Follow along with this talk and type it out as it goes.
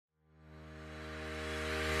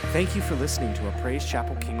Thank you for listening to a Praise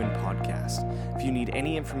Chapel Kingman podcast. If you need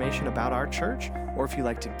any information about our church, or if you'd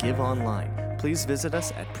like to give online, please visit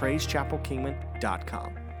us at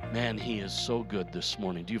praisechapelkingman.com. Man, he is so good this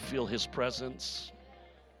morning. Do you feel his presence?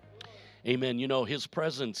 Amen. You know, his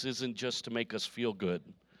presence isn't just to make us feel good.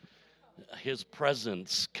 His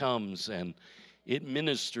presence comes and it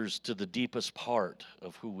ministers to the deepest part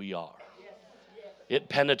of who we are. It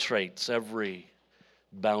penetrates every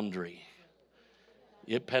boundary.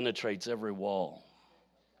 It penetrates every wall.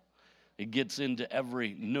 It gets into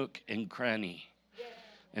every nook and cranny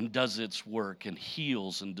and does its work and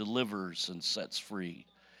heals and delivers and sets free.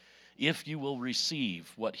 If you will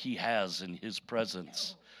receive what he has in his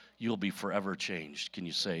presence, you'll be forever changed. Can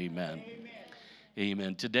you say amen?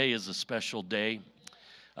 Amen. Today is a special day.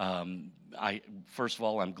 First of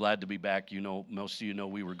all, I'm glad to be back. You know, most of you know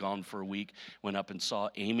we were gone for a week. Went up and saw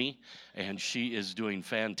Amy, and she is doing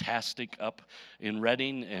fantastic up in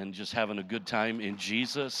Redding and just having a good time in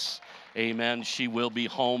Jesus. Amen. She will be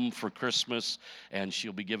home for Christmas, and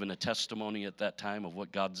she'll be giving a testimony at that time of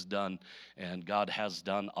what God's done, and God has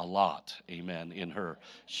done a lot. Amen. In her,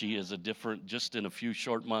 she is a different. Just in a few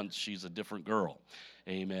short months, she's a different girl.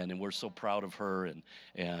 Amen. And we're so proud of her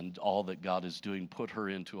and all that God is doing. Put her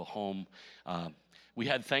into a home. We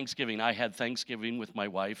had Thanksgiving. I had Thanksgiving with my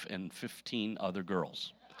wife and 15 other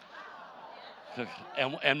girls.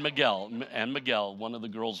 and Miguel, one of the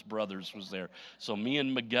girls' brothers, was there. So me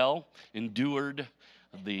and Miguel endured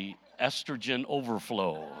the estrogen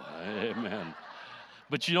overflow. Amen.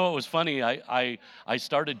 But you know what was funny? I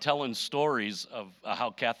started telling stories of how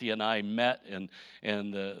Kathy and I met and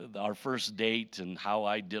our first date and how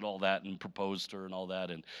I did all that and proposed to her and all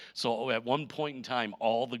that. And so at one point in time,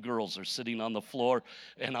 all the girls are sitting on the floor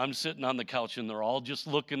and I'm sitting on the couch and they're all just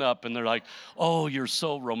looking up and they're like, "Oh, you're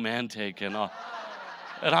so romantic." And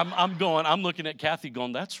I'm looking at Kathy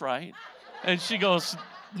going, "That's right." And she goes,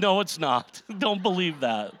 "No, it's not. Don't believe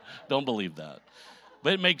that. Don't believe that."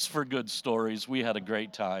 But it makes for good stories. We had a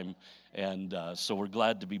great time, and so we're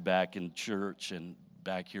glad to be back in church and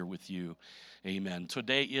back here with you. Amen.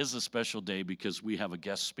 Today is a special day because we have a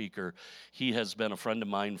guest speaker. He has been a friend of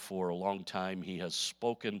mine for a long time. He has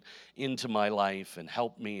spoken into my life and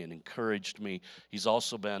helped me and encouraged me. He's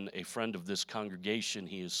also been a friend of this congregation.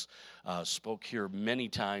 He has spoke here many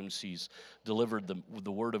times. He's delivered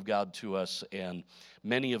the Word of God to us, and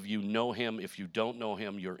many of you know him. If you don't know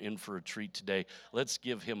him, you're in for a treat today. Let's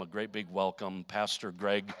give him a great big welcome, Pastor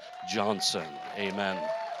Greg Johnson. Amen.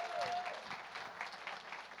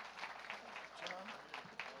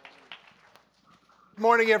 Good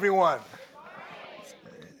morning, everyone.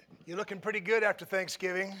 You're looking pretty good after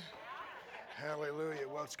Thanksgiving. Hallelujah.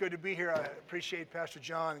 Well, it's good to be here. I appreciate Pastor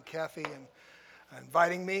John and Kathy and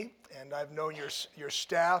inviting me. And I've known your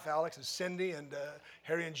staff, Alex and Cindy and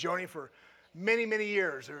Harry and Joni, for many, many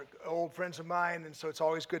years. They're old friends of mine, and so it's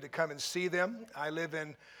always good to come and see them. I live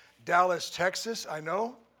in Dallas, Texas, I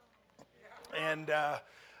know. And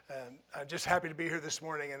I'm just happy to be here this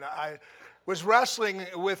morning. And I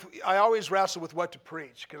always wrestle with what to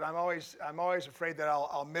preach because I'm always afraid that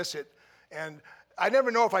I'll miss it, and I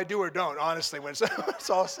never know if I do or don't, honestly, when it's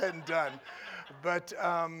all said and done. But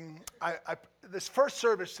this first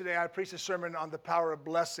service today, I preached a sermon on the power of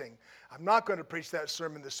blessing. I'm not going to preach that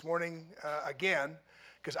sermon this morning again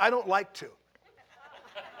because I don't like to.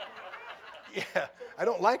 Yeah, I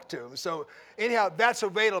don't like to. So anyhow, that's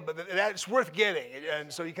available, but that's worth getting.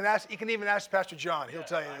 And so you can even ask Pastor John. He'll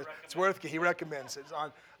tell you it's worth getting. He recommends it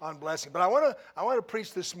on blessing. But I want to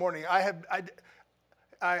preach this morning. I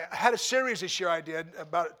had a series this year I did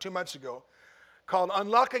about 2 months ago called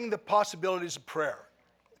Unlocking the Possibilities of Prayer.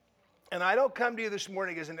 And I don't come to you this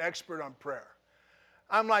morning as an expert on prayer.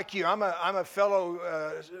 I'm like you. I'm a fellow.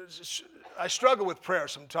 I struggle with prayer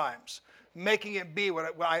sometimes, making it be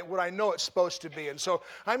what I know it's supposed to be. And so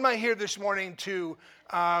I'm not here this morning to,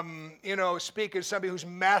 speak as somebody who's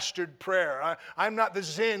mastered prayer. I'm not the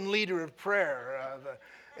Zen leader of prayer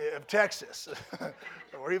of Texas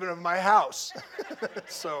or even of my house.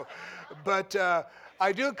 But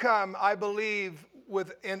I do come, I believe,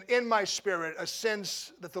 in my spirit, a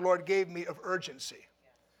sense that the Lord gave me of urgency.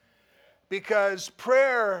 Because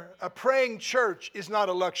a praying church is not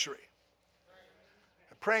a luxury.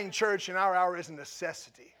 Praying church in our hour is a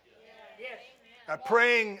necessity. A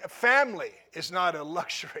praying family is not a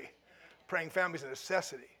luxury. Praying family is a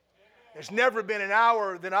necessity. There's never been an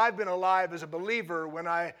hour that I've been alive as a believer when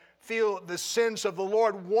I feel the sense of the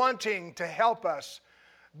Lord wanting to help us,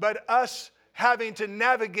 but us having to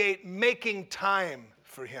navigate making time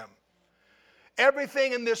for Him.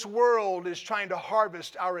 Everything in this world is trying to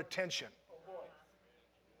harvest our attention.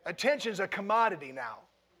 Attention's a commodity now.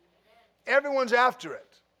 Everyone's after it.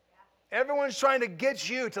 Everyone's trying to get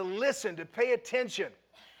you to listen, to pay attention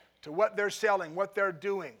to what they're selling, what they're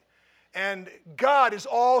doing. And God is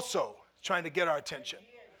also trying to get our attention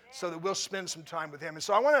so that we'll spend some time with him. And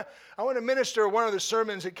so I want to minister one of the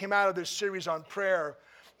sermons that came out of this series on prayer.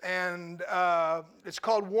 And it's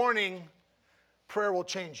called Warning, Prayer Will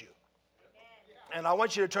Change You. And I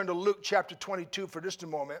want you to turn to Luke chapter 22 for just a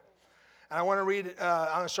moment. And I want to read,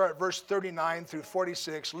 I'm going to start at verse 39 through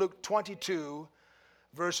 46. Luke 22,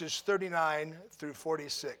 verses 39 through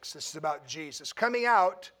 46. This is about Jesus. Coming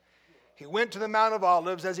out, he went to the Mount of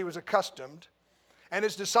Olives as he was accustomed, and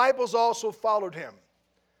his disciples also followed him.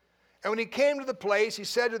 And when he came to the place, he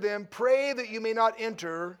said to them, "Pray that you may not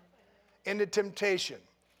enter into temptation."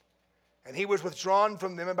 And he was withdrawn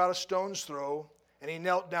from them about a stone's throw, and he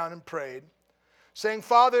knelt down and prayed, saying,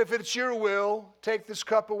 "Father, if it's your will, take this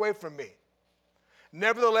cup away from me.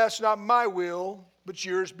 Nevertheless, not my will, but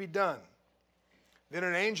yours be done." Then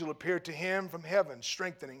an angel appeared to him from heaven,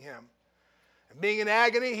 strengthening him. And being in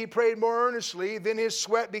agony, he prayed more earnestly. Then his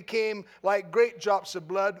sweat became like great drops of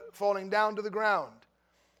blood falling down to the ground.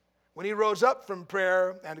 When he rose up from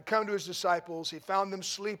prayer and had come to his disciples, he found them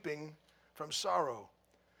sleeping from sorrow.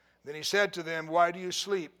 Then he said to them, "Why do you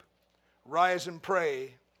sleep? Rise and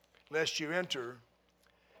pray, lest you enter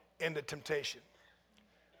into temptation."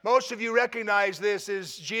 Most of you recognize this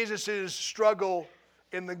as Jesus' struggle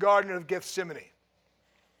in the Garden of Gethsemane.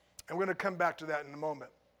 And we're going to come back to that in a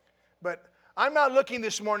moment. But I'm not looking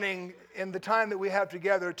this morning in the time that we have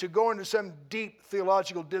together to go into some deep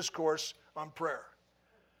theological discourse on prayer.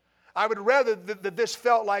 I would rather that this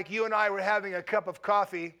felt like you and I were having a cup of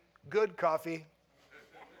coffee, good coffee,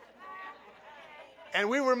 and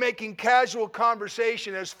we were making casual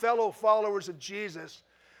conversation as fellow followers of Jesus,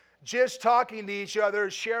 just talking to each other,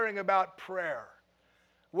 sharing about prayer,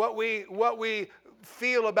 what we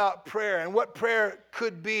feel about prayer and what prayer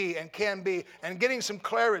could be and can be, and getting some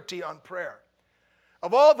clarity on prayer.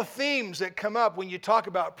 Of all the themes that come up when you talk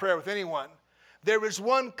about prayer with anyone, there is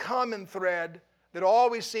one common thread that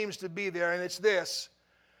always seems to be there, and it's this: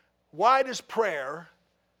 why does prayer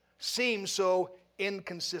seem so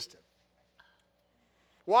inconsistent?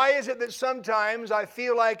 Why is it that sometimes I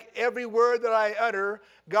feel like every word that I utter,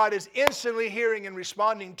 God is instantly hearing and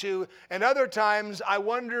responding to, and other times I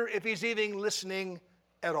wonder if he's even listening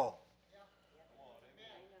at all?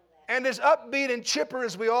 And as upbeat and chipper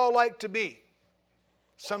as we all like to be,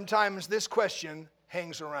 sometimes this question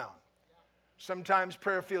hangs around. Sometimes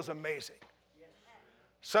prayer feels amazing.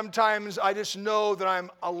 Sometimes I just know that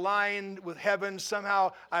I'm aligned with heaven.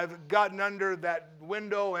 Somehow I've gotten under that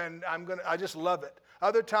window and I just love it.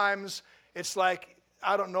 Other times it's like,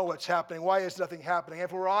 I don't know what's happening. Why is nothing happening?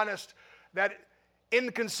 If we're honest, that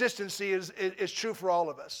inconsistency is true for all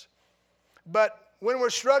of us. But when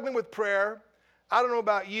we're struggling with prayer, I don't know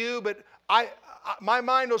about you, but my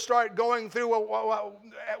mind will start going through,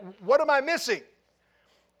 what am I missing?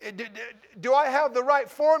 Do I have the right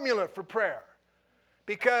formula for prayer?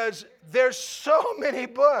 Because there's so many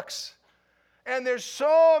books, and there's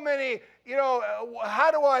so many, how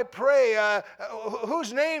do I pray?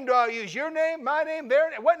 Whose name do I use? Your name, my name, their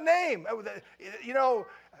name? What name?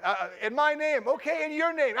 In my name. Okay, in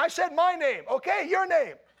your name. I said my name. Okay, your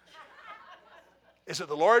name. Is it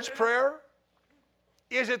the Lord's Prayer?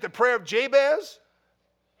 Is it the prayer of Jabez?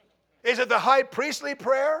 Is it the high priestly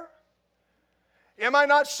prayer? Am I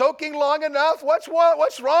not soaking long enough? What's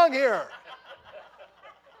wrong here?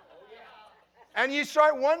 And you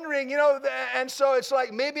start wondering, and so it's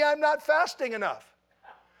like, maybe I'm not fasting enough.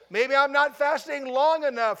 Maybe I'm not fasting long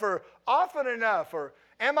enough or often enough, or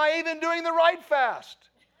am I even doing the right fast?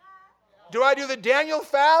 Do I do the Daniel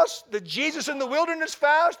fast, the Jesus in the wilderness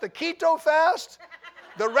fast, the keto fast,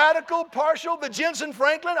 the radical, partial, the Jensen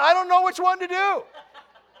Franklin? I don't know which one to do.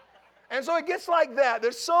 And so it gets like that.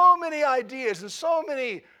 There's so many ideas and so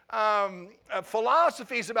many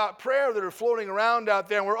philosophies about prayer that are floating around out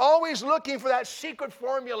there, and we're always looking for that secret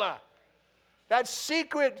formula, that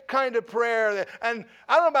secret kind of prayer. And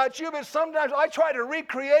I don't know about you, but sometimes I try to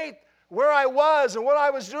recreate where I was and what I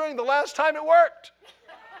was doing the last time it worked.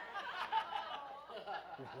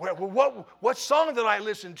 What song did I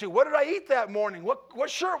listen to? What did I eat that morning? What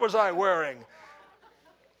shirt was I wearing?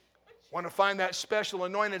 Want to find that special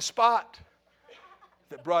anointed spot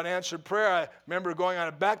that brought answered prayer. I remember going on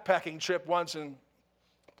a backpacking trip once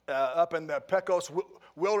up in the Pecos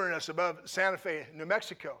wilderness above Santa Fe, New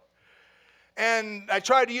Mexico. And I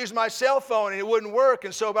tried to use my cell phone and it wouldn't work.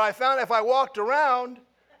 But I found if I walked around,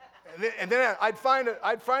 and then I'd find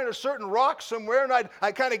a certain rock somewhere, and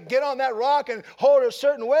I'd kind of get on that rock and hold it a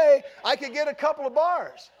certain way, I could get a couple of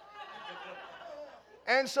bars.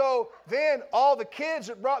 And so then all the kids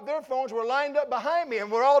that brought their phones were lined up behind me,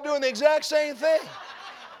 and we're all doing the exact same thing.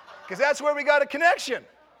 Because that's where we got a connection.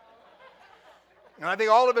 And I think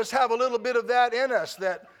all of us have a little bit of that in us,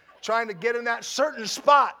 that trying to get in that certain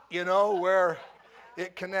spot, where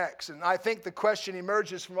it connects. And I think the question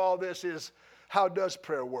emerges from all this is, how does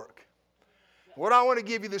prayer work? What I want to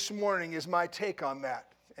give you this morning is my take on that.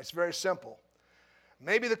 It's very simple.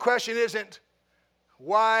 Maybe the question isn't,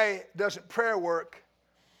 why doesn't prayer work,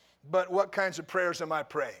 but what kinds of prayers am I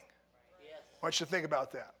praying? Yes. I want you to think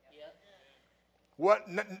about that. Yes. What,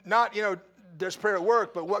 not, does prayer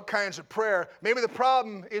work, but what kinds of prayer? Maybe the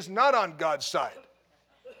problem is not on God's side.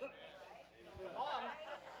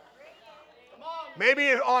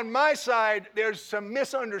 Maybe on my side, there's some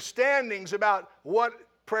misunderstandings about what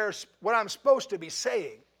I'm supposed to be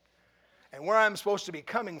saying, and where I'm supposed to be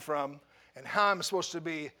coming from, and how I'm supposed to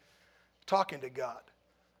be talking to God.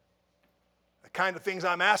 The kind of things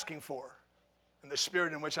I'm asking for, and the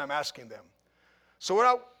spirit in which I'm asking them. So what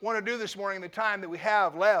I want to do this morning, the time that we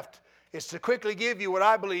have left, is to quickly give you what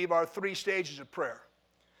I believe are 3 stages of prayer.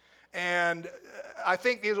 And I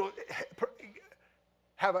think these will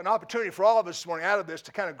have an opportunity for all of us this morning out of this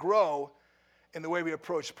to kind of grow in the way we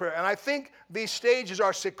approach prayer. And I think these stages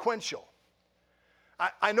are sequential.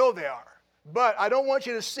 I know they are. But I don't want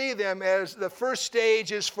you to see them as the first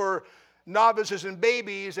stage is for novices and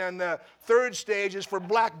babies, and the third stage is for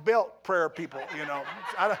black belt prayer people, It's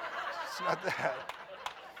not that.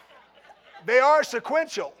 They are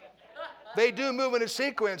sequential. They do move in a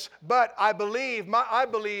sequence, but I believe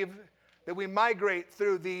that we migrate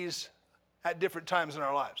through these at different times in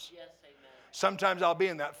our lives. Yes, amen. Sometimes I'll be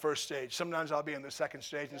in that first stage. Sometimes I'll be in the second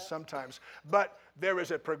stage, and sometimes. But there is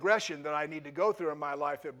a progression that I need to go through in my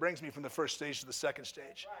life that brings me from the first stage to the second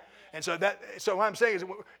stage. Right. And so what I'm saying is,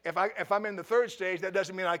 if I'm in the third stage, that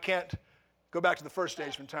doesn't mean I can't go back to the first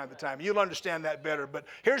stage from time to time. You'll understand that better. But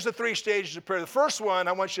here's the 3 stages of prayer. The first one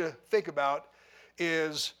I want you to think about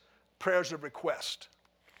is prayers of request.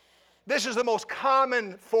 This is the most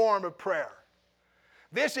common form of prayer.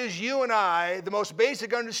 This is you and I, the most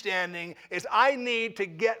basic understanding is I need to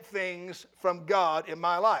get things from God in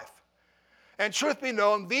my life. And truth be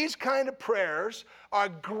known, these kind of prayers are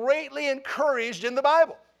greatly encouraged in the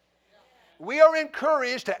Bible. We are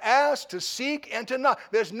encouraged to ask, to seek, and to knock.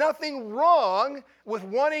 There's nothing wrong with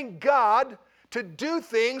wanting God to do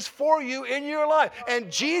things for you in your life.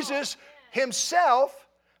 And Jesus himself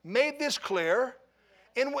made this clear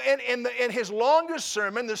in his longest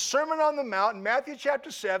sermon, the Sermon on the Mount, in Matthew chapter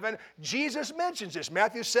 7. Jesus mentions this.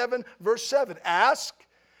 Matthew 7, verse 7. Ask,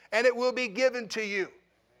 and it will be given to you.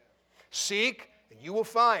 Seek, and you will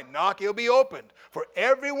find. Knock, it will be opened. For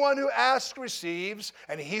everyone who asks receives,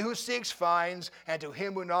 and he who seeks finds, and to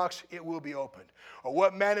him who knocks it will be opened. Or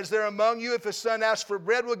what man is there among you, if his son asks for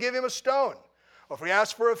bread, will give him a stone? Or if he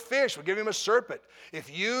asks for a fish, will give him a serpent?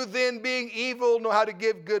 If you then, being evil, know how to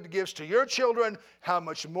give good gifts to your children, how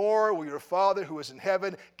much more will your Father who is in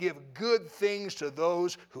heaven give good things to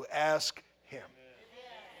those who ask him?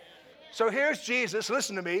 So here's Jesus.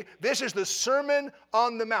 Listen to me. This is the Sermon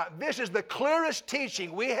on the Mount. This is the clearest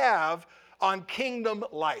teaching we have on kingdom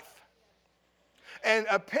life. And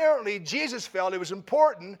apparently Jesus felt it was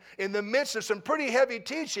important in the midst of some pretty heavy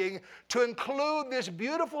teaching to include this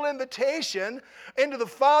beautiful invitation into the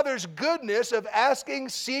Father's goodness of asking,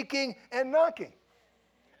 seeking, and knocking.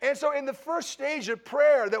 And so in the first stage of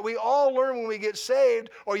prayer that we all learn when we get saved,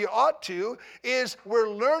 or you ought to, is we're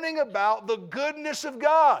learning about the goodness of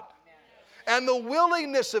God. And the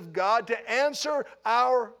willingness of God to answer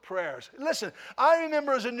our prayers. Listen, I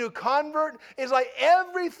remember as a new convert, it's like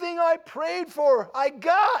everything I prayed for, I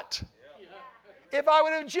got. Yeah. If I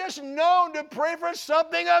would have just known to pray for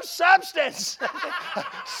something of substance.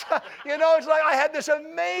 It's like I had this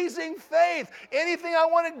amazing faith. Anything I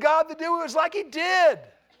wanted God to do, it was like he did.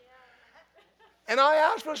 And I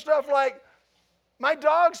asked for stuff like, my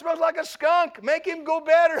dog smells like a skunk. Make him go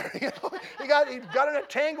better. He got in a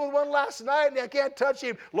tangle with one last night, and I can't touch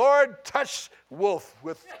him. Lord, touch Wolf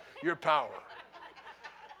with your power.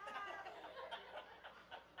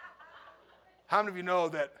 How many of you know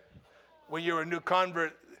that when you were a new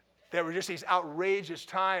convert, there were just these outrageous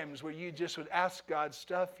times where you just would ask God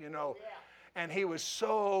stuff, and he was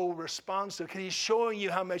so responsive because he's showing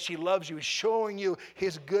you how much he loves you. He's showing you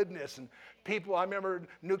his goodness. And people, I remember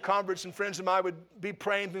new converts and friends of mine would be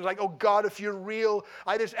praying things like, oh God, if you're real,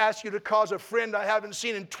 I just ask you to cause a friend I haven't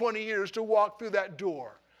seen in 20 years to walk through that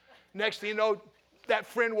door. Next thing you know, that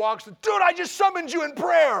friend walks, dude, I just summoned you in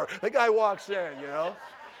prayer. The guy walks in,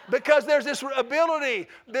 Because there's this ability,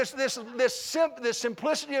 this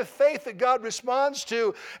simplicity of faith that God responds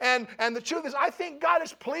to. And the truth is, I think God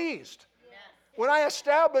is pleased. When I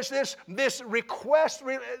establish this request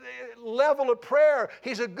level of prayer,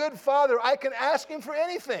 He's a good Father. I can ask Him for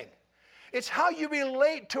anything. It's how you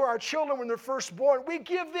relate to our children when they're first born. We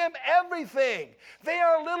give them everything. They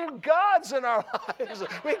are little gods in our lives.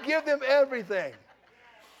 We give them everything.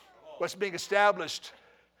 What's being established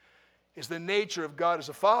is the nature of God as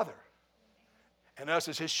a Father and us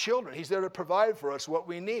as His children. He's there to provide for us what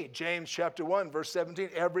we need. James chapter 1, verse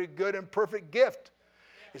 17, every good and perfect gift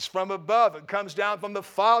is from above and comes down from the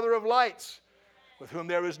Father of lights, with whom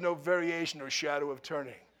there is no variation or shadow of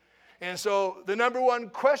turning. And so the number one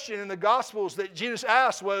question in the Gospels that Jesus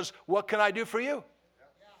asked was, what can I do for you?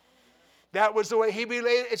 That was the way He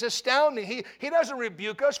related. It's astounding. He doesn't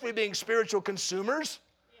rebuke us for being spiritual consumers.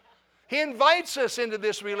 He invites us into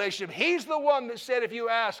this relationship. He's the one that said, if you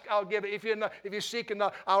ask, I'll give it. If you seek and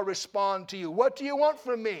knock, I'll respond to you. What do you want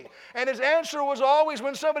from me? And His answer was always,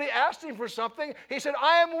 when somebody asked Him for something, He said,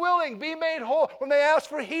 I am willing, be made whole, when they ask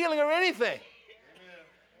for healing or anything.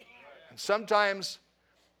 And sometimes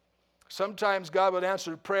God would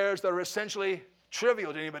answer prayers that are essentially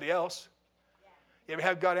trivial to anybody else. You ever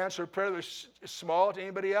have God answer a prayer that's small to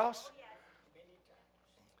anybody else?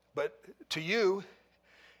 But to you,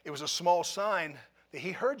 it was a small sign that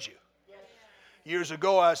He heard you. Years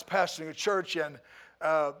ago, I was pastoring a church, and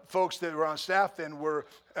folks that were on staff then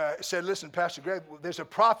said, listen, Pastor Greg, there's a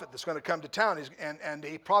prophet that's going to come to town, and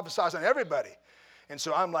he prophesies on everybody. And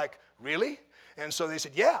so I'm like, really? And so they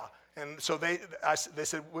said, yeah. And so they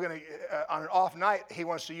said, we're going to, on an off night, he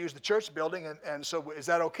wants to use the church building, and so is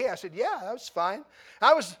that okay? I said, yeah, that's fine.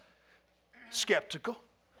 I was skeptical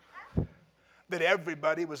that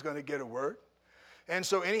everybody was going to get a word. And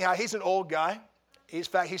so anyhow, he's an old guy. In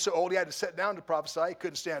fact, he's so old he had to sit down to prophesy. He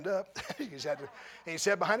couldn't stand up. He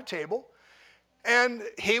sat behind a table. And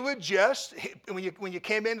he would when you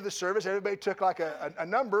came into the service, everybody took like a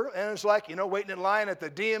number, and it's like, waiting in line at the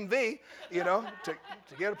DMV, to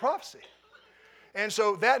get a prophecy. And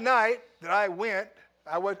so that night that I went,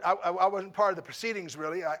 I wasn't part of the proceedings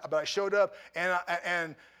really, but I showed up,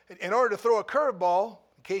 and in order to throw a curveball,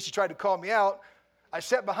 in case you tried to call me out, I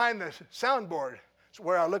sat behind the soundboard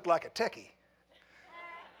where I looked like a techie.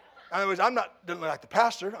 In other words, didn't look like the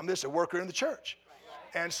pastor. I'm just a worker in the church.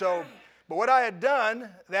 And so, but what I had done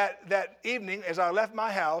that evening as I left my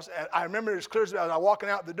house, and I remember it as clear as I was walking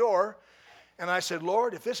out the door, and I said,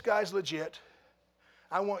 Lord, if this guy's legit,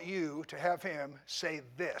 I want you to have him say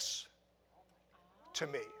this to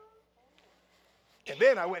me. And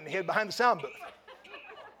then I went and hid behind the sound booth.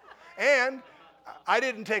 And I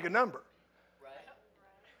didn't take a number.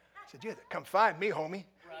 I said, yeah, come find me, homie.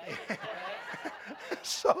 Right.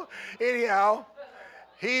 So anyhow,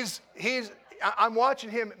 I'm watching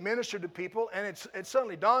him minister to people, and it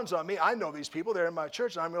suddenly dawns on me, I know these people, they're in my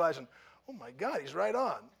church, and I'm realizing, oh my God, he's right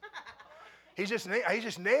on. He's just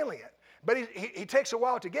nailing it. But he takes a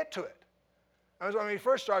while to get to it. When he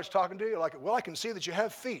first starts talking to you, like, well, I can see that you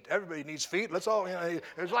have feet. Everybody needs feet. Let's all, it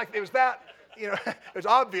was that. It was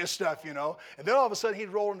obvious stuff, And then all of a sudden he'd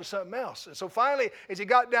roll into something else. And so finally, as he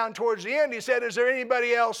got down towards the end, he said, is there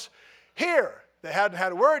anybody else here that hadn't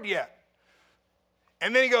had a word yet?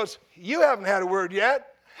 And then he goes, you haven't had a word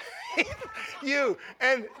yet. You.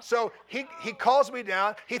 And so he calls me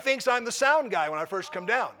down. He thinks I'm the sound guy when I first come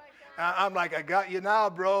down. I'm like, I got you now,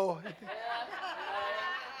 bro.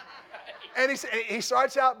 And he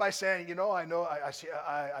starts out by saying, I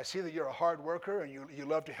see that you're a hard worker and you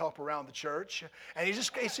love to help around the church. And he's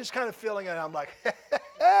just kind of feeling it. I'm like,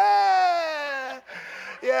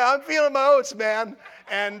 yeah, I'm feeling my oats, man.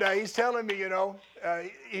 And he's telling me,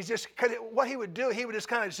 he's just, cause what he would do, he would just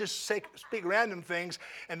kind of speak random things.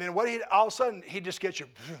 And then all of a sudden, he'd just get you,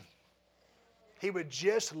 he would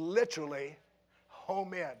just literally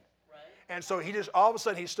home in. And so all of a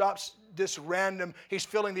sudden, he stops this random, he's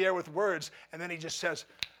filling the air with words, and then he just says,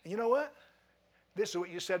 you know what? This is what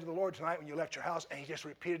you said to the Lord tonight when you left your house, and he just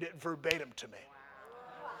repeated it verbatim to me.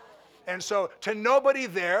 Wow. And so to nobody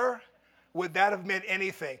there would that have meant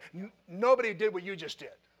anything. Nobody did what you just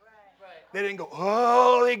did. Right. They didn't go,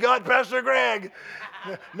 holy God, Pastor Greg.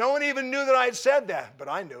 No one even knew that I had said that, but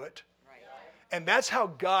I knew it. Right. And that's how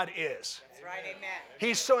God is. Right, amen.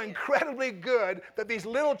 He's so incredibly good that these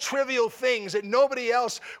little trivial things that nobody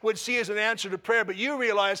else would see as an answer to prayer, but you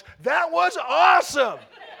realize, that was awesome.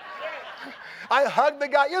 I hugged the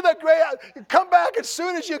guy. You're the great. Come back as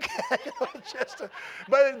soon as you can.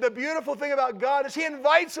 But the beautiful thing about God is He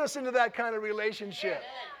invites us into that kind of relationship.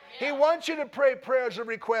 He wants you to pray prayers of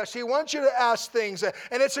request. He wants you to ask things. And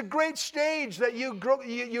it's a great stage that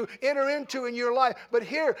you enter into in your life. But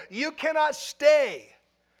here, you cannot stay.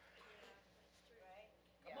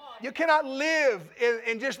 You cannot live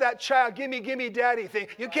in just that child, gimme, daddy thing.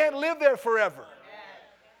 You can't live there forever.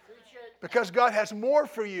 Because God has more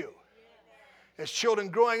for you. As children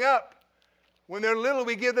growing up, when they're little,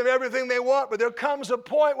 we give them everything they want. But there comes a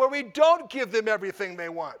point where we don't give them everything they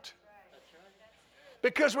want.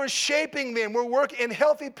 Because we're shaping them. We're working in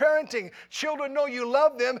healthy parenting. Children know you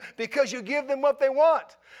love them because you give them what they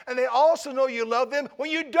want. And they also know you love them when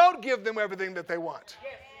you don't give them everything that they want.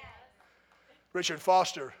 Richard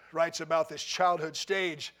Foster writes about this childhood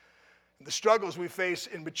stage and the struggles we face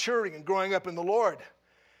in maturing and growing up in the Lord.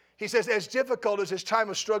 He says, as difficult as this time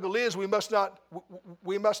of struggle is, we must not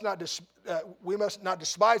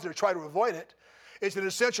despise it or try to avoid it. It's an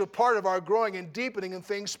essential part of our growing and deepening in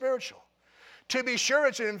things spiritual. To be sure,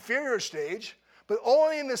 it's an inferior stage, but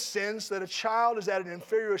only in the sense that a child is at an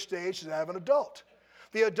inferior stage to that of an adult.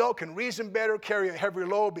 The adult can reason better, carry a heavier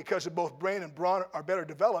load because of both brain and brawn are better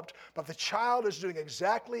developed, but the child is doing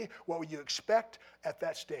exactly what you expect at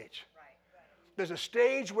that stage. There's a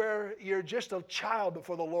stage where you're just a child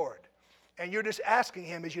before the Lord, and you're just asking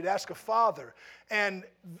Him as you'd ask a father. And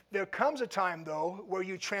there comes a time, though, where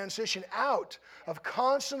you transition out of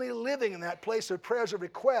constantly living in that place of prayers of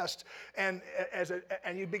request, and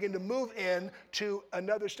you begin to move in to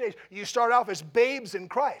another stage. You start off as babes in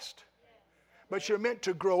Christ, but you're meant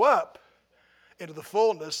to grow up into the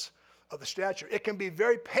fullness of the stature. It can be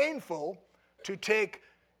very painful to take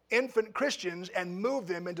infant Christians and move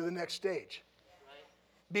them into the next stage.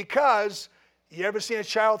 Because you ever seen a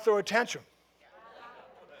child throw a tantrum?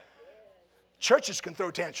 Churches can throw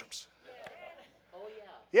tantrums.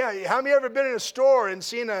 Yeah, how many ever been in a store and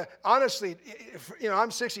seen honestly,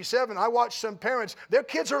 I'm 67, I watch some parents, their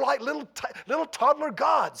kids are like little toddler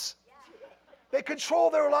gods. They control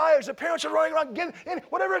their lives. The parents are running around getting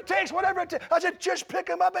whatever it takes. I said, just pick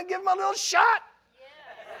them up and give them a little shot.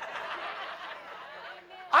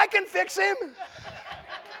 I can fix him.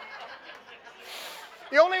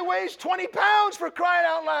 He only weighs 20 pounds, for crying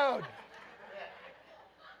out loud.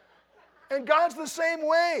 And God's the same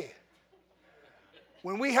way.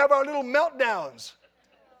 When we have our little meltdowns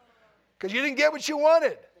because you didn't get what you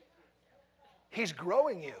wanted, He's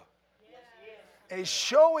growing you. And He's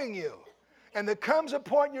showing you. And there comes a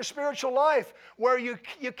point in your spiritual life where you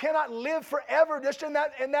cannot live forever just in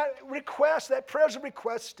that request, that prayers of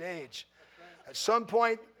request stage. At some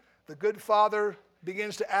point, the good Father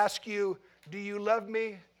begins to ask you, do you love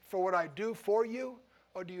me for what I do for you,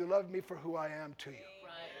 or do you love me for who I am to you?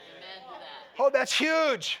 Right. Amen to that. Oh, that's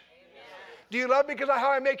huge. Amen. Do you love me because of how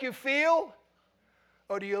I make you feel,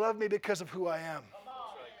 or do you love me because of who I am? Come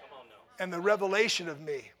on now. And the revelation of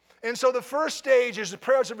me. And so the first stage is the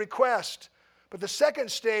prayers of request, but the second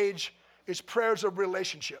stage is prayers of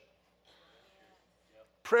relationship.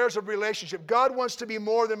 Prayers of relationship. God wants to be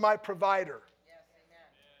more than my provider,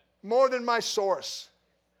 more than my source.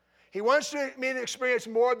 He wants me to experience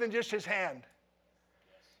more than just His hand.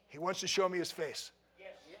 He wants to show me His face.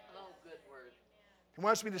 Oh, good word. He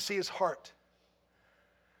wants me to see His heart.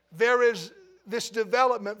 There is this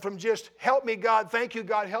development from just help me God, thank you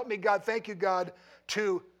God, help me God, thank you God,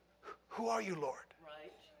 to who are you, Lord?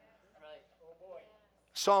 Right. Oh boy.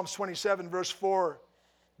 Psalms 27 verse 4,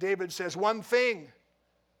 David says, one thing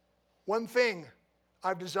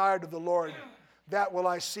I've desired of the Lord, that will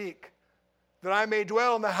I seek, that I may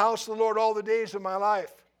dwell in the house of the Lord all the days of my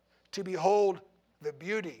life, to behold the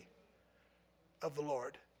beauty of the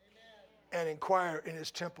Lord and inquire in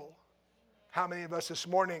His temple. How many of us this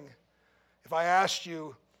morning, if I asked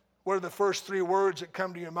you, what are the first three words that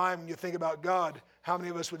come to your mind when you think about God, how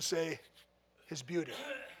many of us would say His beauty?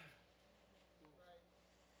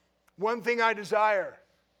 One thing I desire,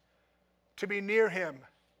 to be near Him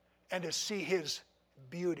and to see His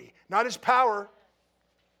beauty. Not His power,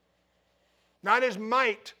 not His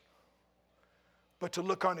might, but to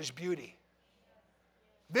look on His beauty.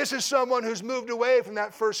 This is someone who's moved away from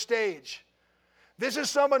that first stage. This is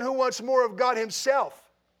someone who wants more of God Himself,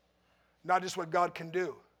 not just what God can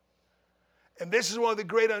do. And this is one of the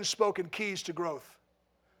great unspoken keys to growth,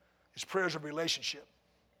 is prayers of relationship.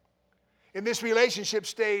 In this relationship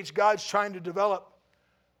stage, God's trying to develop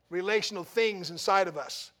relational things inside of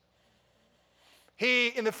us.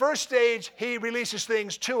 In the first stage, He releases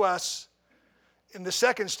things to us. In the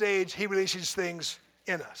second stage, He releases things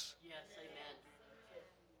in us. Yes, amen.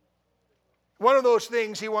 One of those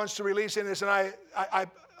things He wants to release in us, and I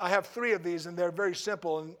have three of these, and they're very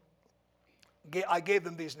simple, and I gave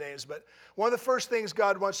them these names, but one of the first things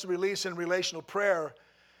God wants to release in relational prayer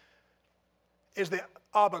is the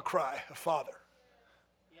Abba cry of Father.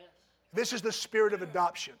 Yes. This is the spirit of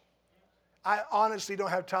adoption. I honestly don't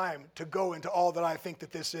have time to go into all that I think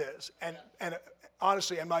that this is. And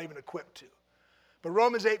honestly, I'm not even equipped to. But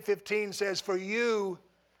Romans 8:15 says, for you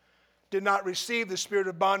did not receive the spirit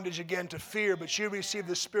of bondage again to fear, but you received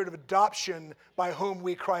the spirit of adoption by whom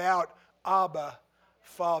we cry out, Abba,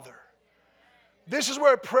 Father. This is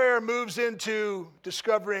where prayer moves into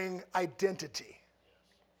discovering identity.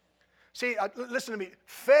 See, listen to me.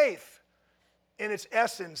 Faith, in its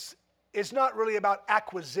essence, is not really about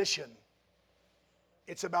acquisition.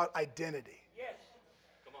 It's about identity. Yes.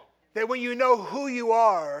 That when you know who you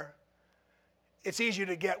are, it's easier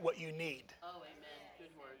to get what you need. Oh, amen. Good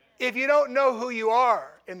word. If you don't know who you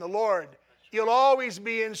are in the Lord, you'll always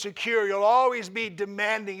be insecure. You'll always be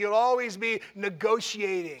demanding. You'll always be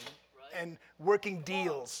negotiating and working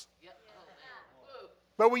deals. Yep. Oh, man. Woo.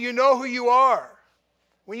 But when you know who you are,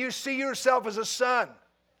 when you see yourself as a son,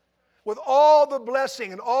 with all the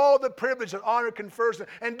blessing and all the privilege that honor confers,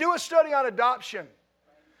 and do a study on adoption.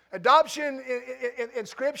 Adoption in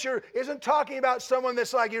Scripture isn't talking about someone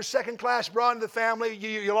that's like you're second class brought into the family,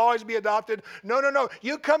 you'll always be adopted. No.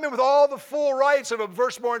 You come in with all the full rights of a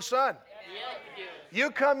firstborn son. Yeah, You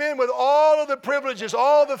come in with all of the privileges,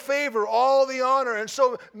 all the favor, all the honor. And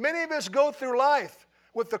so many of us go through life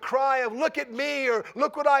with the cry of, look at me, or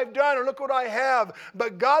look what I've done, or look what I have.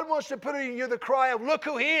 But God wants to put in you the cry of, look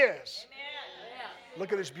who He is.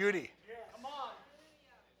 Look at His beauty.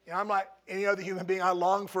 You know, I'm like any other human being. I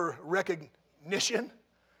long for recognition.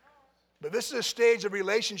 But this is a stage of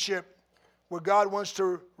relationship where God wants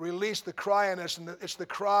to release the cry in us. And it's the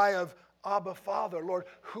cry of, Abba, Father, Lord,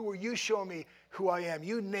 who are you? Show me who I am.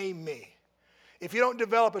 You name me. If you don't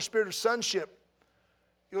develop a spirit of sonship,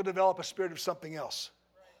 you'll develop a spirit of something else.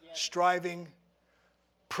 Striving,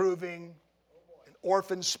 proving, an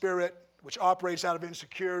orphan spirit, which operates out of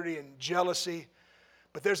insecurity and jealousy.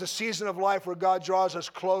 But there's a season of life where God draws us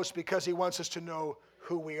close because He wants us to know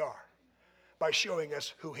who we are by showing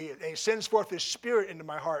us who He is. And He sends forth His Spirit into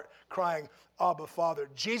my heart, crying, Abba, Father.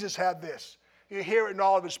 Jesus had this. You hear it in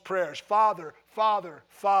all of His prayers. Father, Father,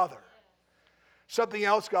 Father. Something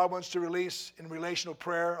else God wants to release in relational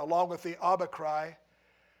prayer, along with the Abba cry,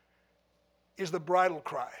 is the bridal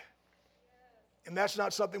cry. And that's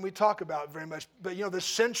not something we talk about very much. But you know, the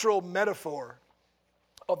central metaphor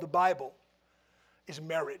of the Bible is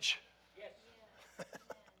marriage.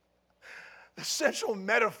 The central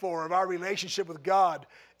metaphor of our relationship with God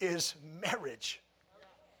is marriage.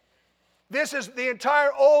 This is the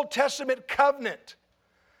entire Old Testament covenant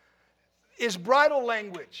is bridal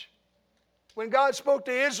language. When God spoke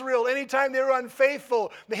to Israel, anytime they were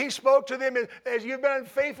unfaithful, He spoke to them as you've been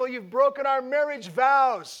unfaithful, you've broken our marriage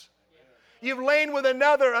vows. You've lain with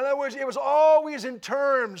another. In other words, it was always in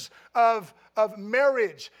terms of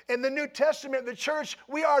marriage. In the New Testament, the church,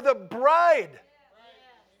 we are the bride.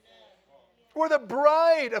 We're the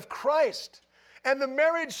bride of Christ. And the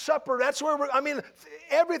marriage supper, that's where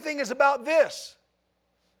everything is about this.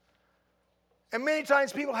 And many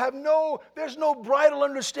times people there's no bridal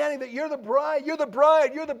understanding that you're the bride, you're the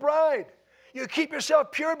bride, you're the bride. You keep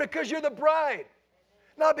yourself pure because you're the bride,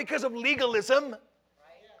 not because of legalism,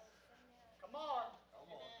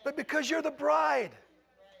 but because you're the bride.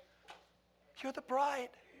 You're the bride.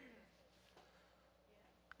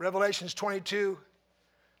 Revelations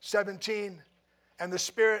 22:17, and the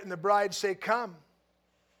Spirit and the bride say, come.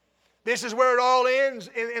 This is where it all ends.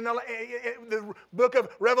 In the book of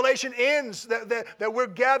Revelation ends, that we're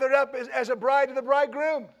gathered up as a bride to the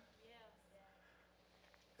bridegroom.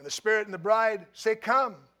 And the Spirit and the bride say,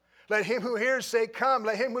 come. Let him who hears say, come.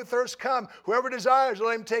 Let him who thirsts come. Whoever desires,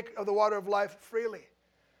 let him take of the water of life freely.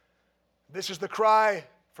 This is the cry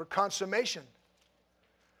for consummation.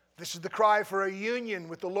 This is the cry for a union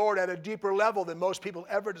with the Lord at a deeper level than most people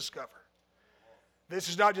ever discover. This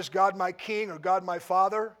is not just God my King or God my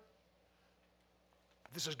Father.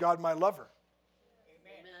 This is God my lover.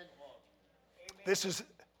 Amen. This is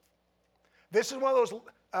one of those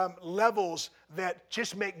levels that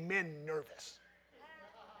just make men nervous.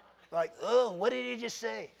 Like, oh, what did he just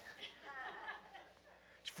say?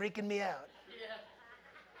 It's freaking me out. Yeah.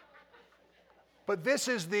 But this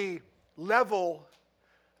is the level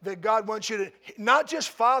that God wants you to, not just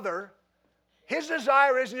father. His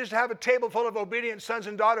desire isn't just to have a table full of obedient sons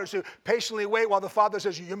and daughters who patiently wait while the father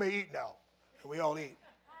says, you may eat now. And we all eat.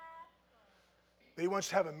 But He wants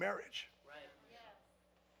to have a marriage. Right.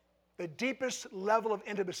 The deepest level of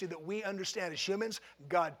intimacy that we understand as humans,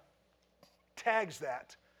 God tags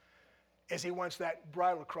that as He wants that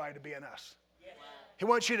bridal cry to be in us. Wow. He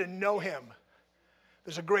wants you to know Him.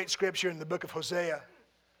 There's a great scripture in the book of Hosea,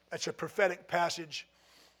 That's a prophetic passage.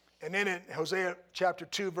 And in it, Hosea chapter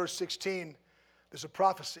 2, verse 16, there's a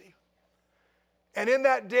prophecy. And in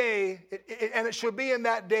that day, and it shall be in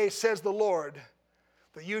that day, says the Lord,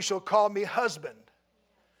 that you shall call me husband,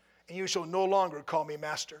 and you shall no longer call me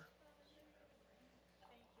master.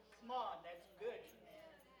 Come on, that's good.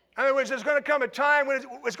 In other words, there's going to come a time when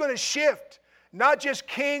it's going to shift. Not just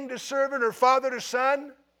king to servant or father to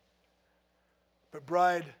son, but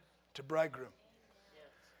bride to bridegroom.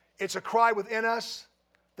 It's a cry within us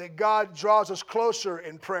that God draws us closer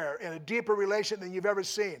in prayer, in a deeper relation than you've ever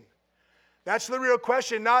seen. That's the real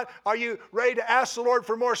question. Not, are you ready to ask the Lord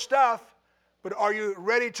for more stuff, but are you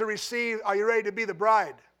ready to receive, are you ready to be the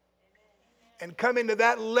bride? And come into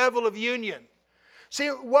that level of union. See,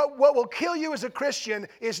 what will kill you as a Christian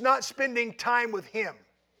is not spending time with Him.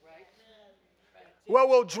 What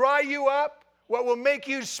will dry you up, what will make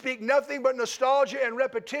you speak nothing but nostalgia and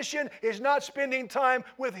repetition is not spending time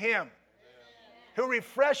with Him, who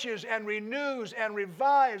refreshes and renews and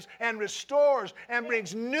revives and restores and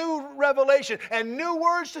brings new revelation and new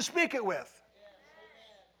words to speak it with.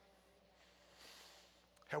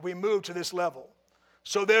 Have we moved to this level?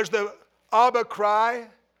 So there's the Abba cry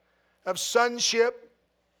of sonship,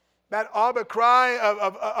 that Abba cry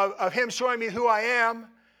of Him showing me who I am.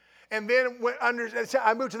 And then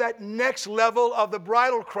I moved to that next level of the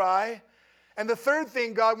bridal cry. And the third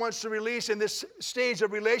thing God wants to release in this stage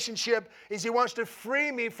of relationship is He wants to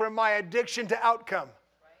free me from my addiction to outcome.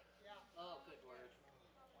 Oh, good word.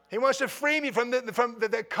 He wants to free me from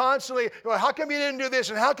the constantly, well, how come you didn't do this?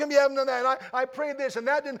 And how come you haven't done that? And I prayed this and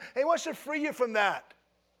that didn't. He wants to free you from that.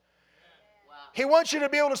 Wow. He wants you to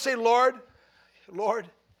be able to say, Lord,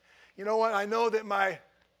 you know what? I know that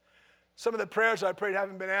some of the prayers I prayed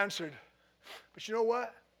haven't been answered. But you know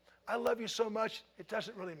what? I love you so much, it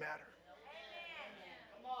doesn't really matter.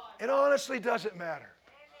 It honestly doesn't matter.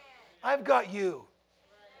 I've got you.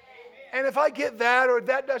 And if I get that or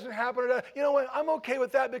that doesn't happen, you know what? I'm okay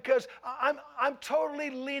with that because I'm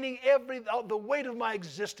totally leaning the weight of my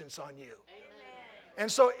existence on you.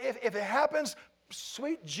 And so if it happens,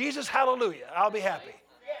 sweet Jesus, hallelujah, I'll be happy.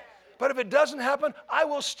 But if it doesn't happen, I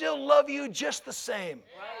will still love you just the same.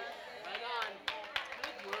 Right on.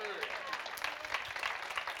 Good word.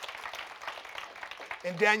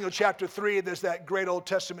 In Daniel chapter 3, there's that great Old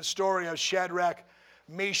Testament story of Shadrach,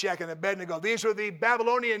 Meshach, and Abednego. These were the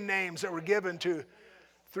Babylonian names that were given to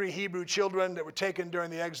 3 Hebrew children that were taken during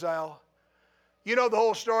the exile. You know the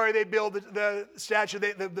whole story. They build the statue.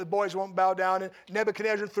 The boys won't bow down. And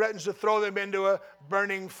Nebuchadnezzar threatens to throw them into a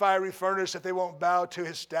burning fiery furnace if they won't bow to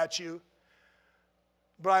his statue.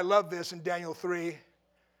 But I love this in Daniel 3,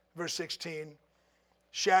 verse 16.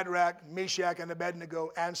 Shadrach, Meshach, and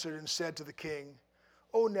Abednego answered and said to the king,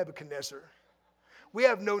 O Nebuchadnezzar, we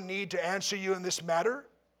have no need to answer you in this matter.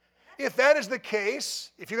 If that is the case,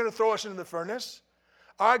 if you're going to throw us into the furnace,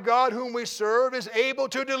 our God whom we serve is able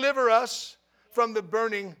to deliver us from the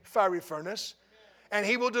burning fiery furnace, and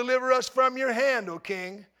He will deliver us from your hand, O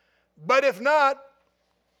king. But if not,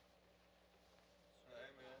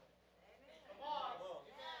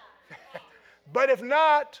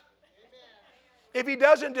 if He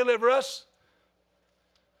doesn't deliver us,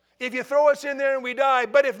 if you throw us in there and we die,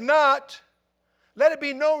 but if not, let it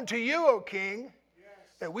be known to you, O king,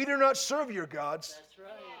 that we do not serve your gods, That's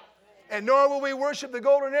right. and nor will we worship the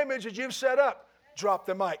golden image that you've set up. Drop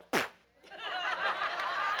the mic.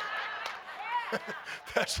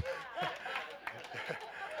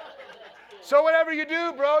 So whatever you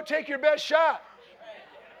do, bro, take your best shot.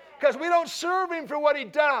 Because we don't serve Him for what He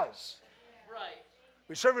does. Right.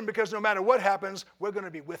 We serve Him because no matter what happens, we're going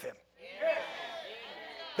to be with Him.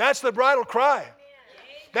 That's the bridal cry.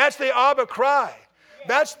 That's the Abba cry.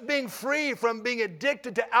 That's being free from being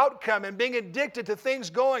addicted to outcome and being addicted to things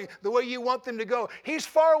going the way you want them to go. He's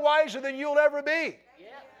far wiser than you'll ever be.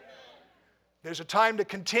 There's a time to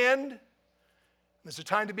contend. There's a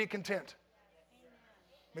time to be content.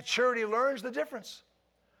 Maturity learns the difference.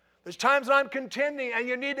 There's times when I'm contending and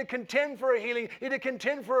you need to contend for a healing. You need to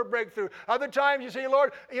contend for a breakthrough. Other times you say,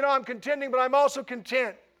 Lord, I'm contending, but I'm also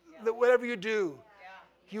content that whatever you do,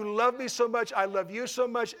 you love me so much, I love you so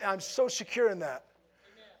much, and I'm so secure in that.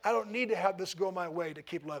 I don't need to have this go my way to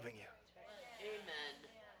keep loving you. Amen.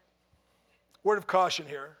 Word of caution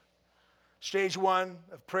here. Stage 1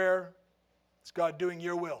 of prayer is God doing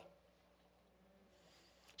your will.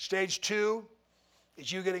 Stage 2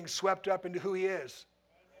 is you getting swept up into who He is.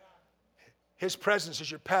 His presence is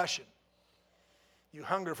your passion. You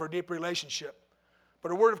hunger for a deep relationship.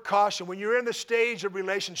 But a word of caution, when you're in the stage of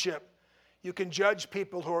relationship, you can judge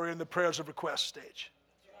people who are in the prayers of request stage.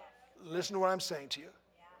 Listen to what I'm saying to you.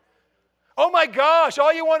 Oh my gosh,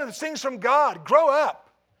 all you want is things from God. Grow up.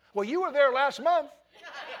 Well, you were there last month.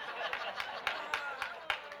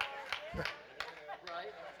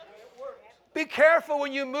 Be careful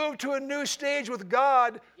when you move to a new stage with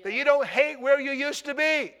God that you don't hate where you used to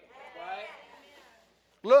be.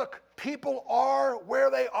 Look, people are where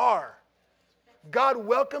they are. God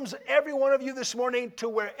welcomes every one of you this morning to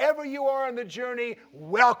wherever you are on the journey.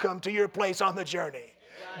 Welcome to your place on the journey.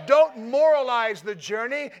 Don't moralize the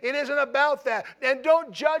journey. It isn't about that. And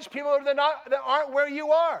don't judge people that aren't where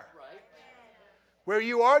you are. Where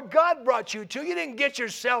you are, God brought you to. You didn't get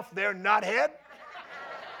yourself there, knothead.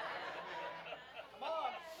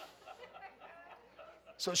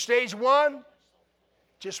 So stage one,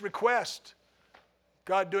 just request.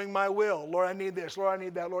 God, doing my will. Lord, I need this. Lord, I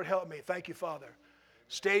need that. Lord, help me. Thank you, Father.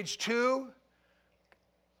 Stage two,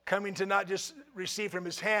 coming to not just receive from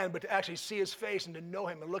his hand, but to actually see his face and to know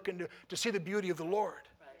him and look into to see the beauty of the Lord.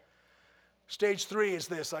 Right. Stage three is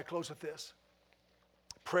this. I close with this.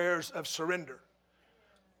 Prayers of surrender.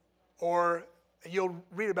 Or you'll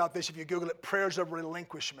read about this if you Google it, prayers of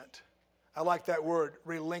relinquishment. I like that word,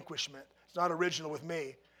 relinquishment. It's not original with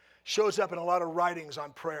me. Shows up in a lot of writings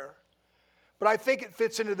on prayer. But I think it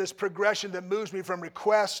fits into this progression that moves me from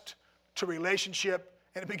request to relationship,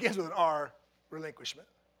 and it begins with an R, relinquishment.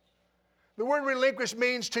 The word relinquish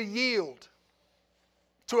means to yield,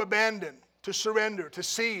 to abandon, to surrender, to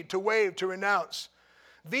cede, to waive, to renounce.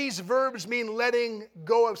 These verbs mean letting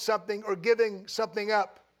go of something or giving something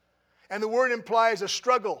up. And the word implies a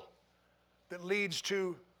struggle that leads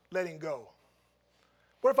to letting go.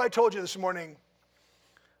 What if I told you this morning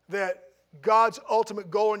that God's ultimate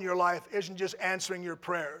goal in your life isn't just answering your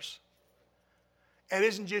prayers, and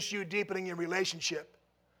isn't just you deepening your relationship,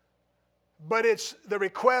 but it's the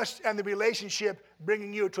request and the relationship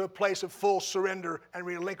bringing you to a place of full surrender and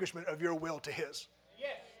relinquishment of your will to his?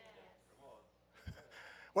 Yes.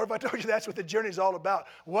 What if I told you that's what the journey is all about?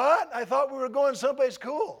 What? I thought we were going someplace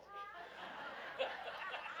cool.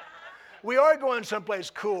 We are going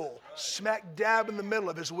someplace cool, smack dab in the middle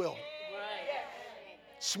of his will.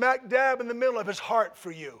 Smack dab in the middle of his heart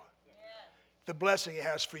for you. The blessing he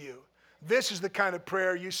has for you. This is the kind of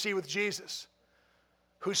prayer you see with Jesus,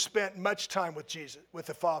 who spent much time with Jesus, with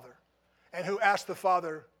the Father, and who asked the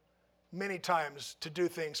Father many times to do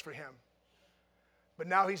things for him. But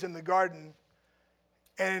now he's in the garden,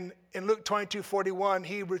 and in Luke 22:41,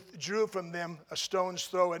 he withdrew from them a stone's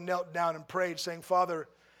throw and knelt down and prayed, saying, Father,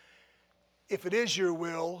 if it is your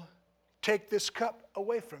will, take this cup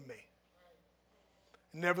away from me.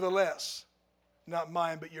 Nevertheless, not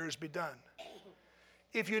mine, but yours be done.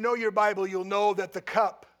 If you know your Bible, you'll know that the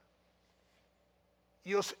cup,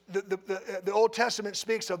 the Old Testament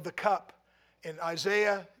speaks of the cup in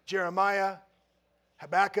Isaiah, Jeremiah,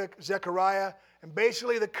 Habakkuk, Zechariah, and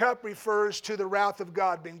basically the cup refers to the wrath of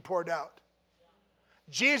God being poured out.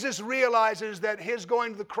 Jesus realizes that his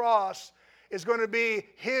going to the cross is going to be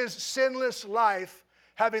his sinless life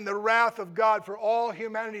having the wrath of God for all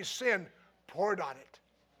humanity's sin poured on it.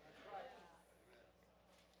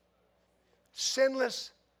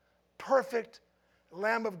 Sinless, perfect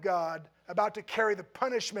Lamb of God about to carry the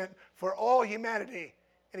punishment for all humanity.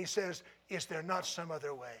 And he says, is there not some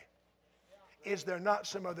other way? Is there not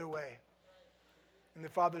some other way? And the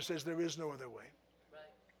Father says, there is no other way.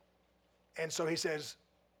 And so he says,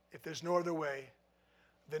 if there's no other way,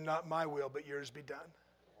 then not my will, but yours be done.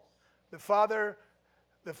 The Father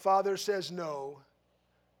says no,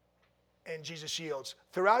 and Jesus yields.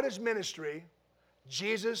 Throughout his ministry,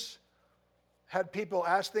 Jesus had people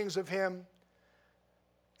ask things of him,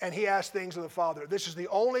 and he asked things of the Father. This is the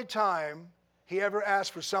only time he ever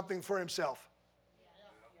asked for something for himself.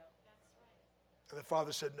 And the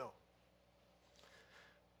Father said no.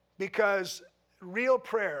 Because real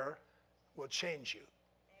prayer will change you.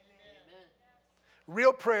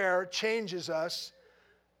 Real prayer changes us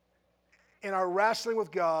in our wrestling with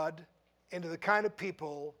God into the kind of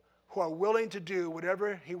people who are willing to do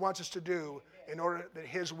whatever he wants us to do in order that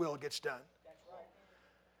his will gets done.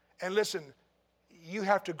 And listen, you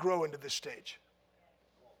have to grow into this stage.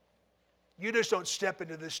 You just don't step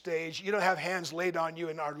into this stage. You don't have hands laid on you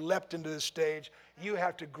and are leapt into this stage. You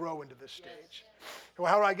have to grow into this stage.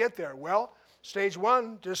 Well, how do I get there? Well, stage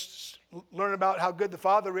one, just learn about how good the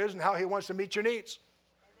Father is and how he wants to meet your needs.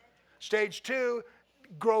 Stage two,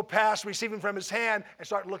 grow past receiving from his hand and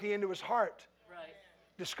start looking into his heart. Right.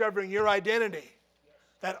 Discovering your identity.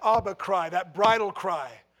 That Abba cry, that bridal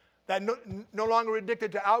cry. That no longer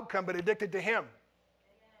addicted to outcome, but addicted to him.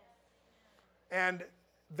 And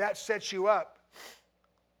that sets you up.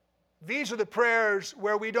 These are the prayers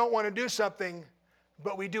where we don't want to do something,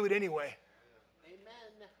 but we do it anyway.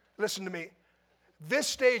 Amen. Listen to me. This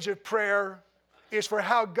stage of prayer is for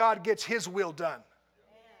how God gets his will done.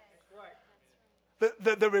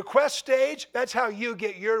 The request stage, that's how you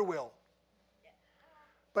get your will.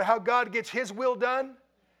 But how God gets his will done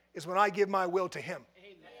is when I give my will to him.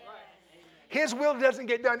 His will doesn't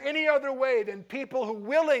get done any other way than people who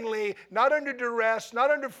willingly, not under duress,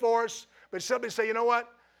 not under force, but simply say, you know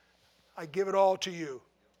what? I give it all to you.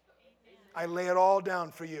 I lay it all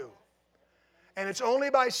down for you. And it's only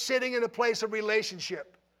by sitting in a place of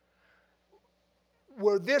relationship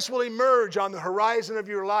where this will emerge on the horizon of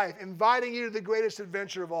your life, inviting you to the greatest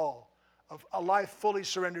adventure of all, of a life fully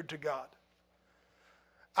surrendered to God.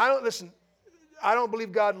 I don't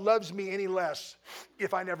believe God loves me any less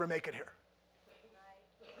if I never make it here.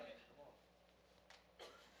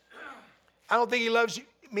 I don't think he loves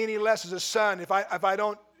me any less as a son if I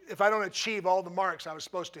don't achieve all the marks I was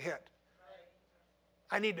supposed to hit.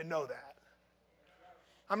 I need to know that.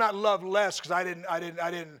 I'm not loved less because I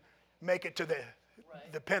didn't make it to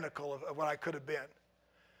the pinnacle of what I could have been.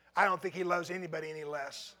 I don't think he loves anybody any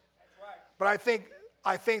less. But I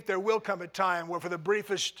think there will come a time where for the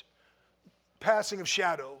briefest passing of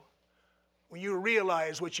shadow, when you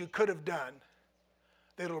realize what you could have done,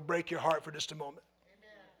 that it'll break your heart for just a moment.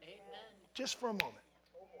 Amen. Just for a moment.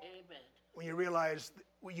 Amen. When you realize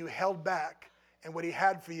what you held back and what he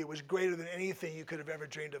had for you was greater than anything you could have ever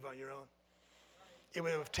dreamed of on your own. It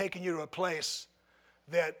would have taken you to a place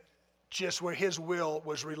that just where his will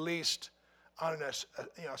was released on an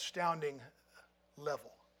astounding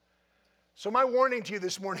level. So my warning to you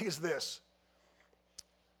this morning is this.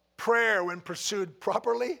 Prayer, when pursued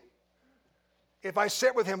properly, if I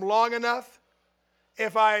sit with him long enough,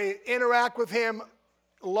 if I interact with him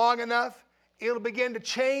long enough, it'll begin to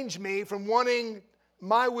change me from wanting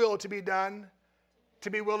my will to be done to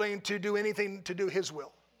be willing to do anything to do his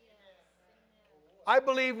will. I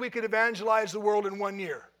believe we could evangelize the world in 1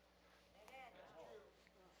 year.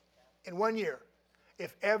 In 1 year,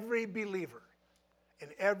 if every believer in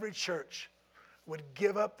every church would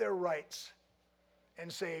give up their rights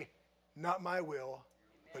and say, not my will,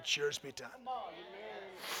 but yours be done.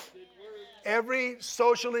 Every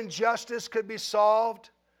social injustice could be solved.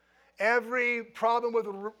 Every problem with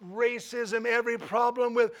racism, every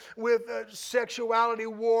problem with sexuality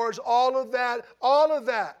wars, all of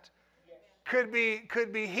that could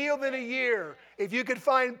be healed in a year if you could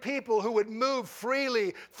find people who would move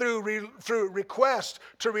freely through request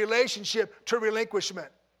to relationship to relinquishment.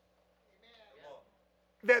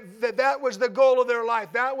 That was the goal of their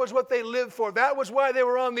life. That was what they lived for. That was why they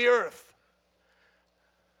were on the earth.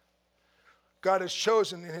 God has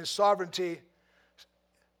chosen in his sovereignty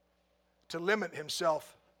to limit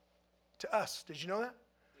himself to us. Did you know that?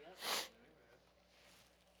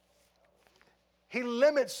 He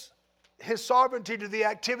limits his sovereignty to the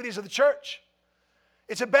activities of the church.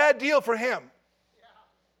 It's a bad deal for him.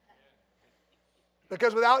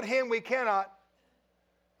 Because without him we cannot,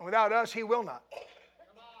 and without us he will not.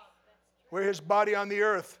 We're his body on the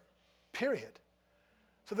earth, period.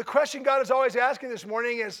 So the question God is always asking this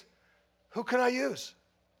morning is, who can I use?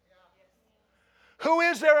 Who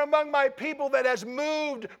is there among my people that has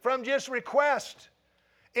moved from just request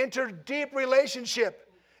into deep relationship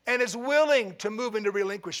and is willing to move into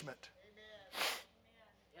relinquishment?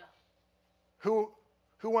 Who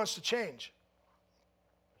wants to change?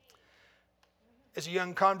 As a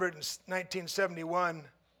young convert in 1971,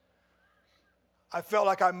 I felt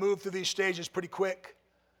like I moved through these stages pretty quick.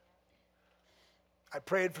 I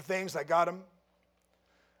prayed for things, I got them.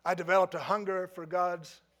 I developed a hunger for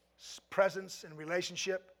God's presence and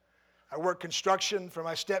relationship. I worked construction for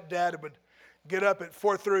my stepdad. I would get up at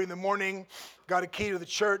 4:30 in the morning, got a key to the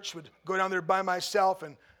church, would go down there by myself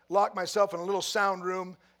and lock myself in a little sound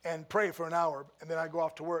room and pray for an hour, and then I'd go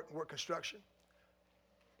off to work and work construction.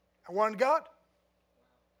 I wanted God.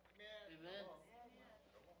 Amen.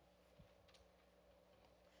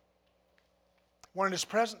 Wanted his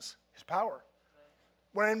presence, his power.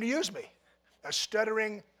 Wanted him to use me. A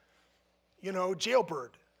stuttering,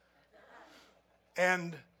 jailbird.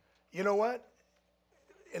 And you know what?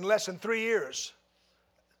 In less than 3 years,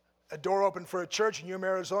 a door opened for a church in Yuma,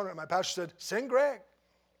 Arizona, and my pastor said, send Greg.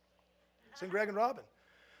 Send Greg and Robin.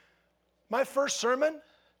 My first sermon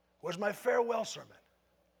was my farewell sermon.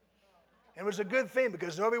 And it was a good thing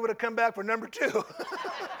because nobody would have come back for number 2.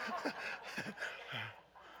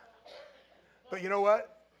 But you know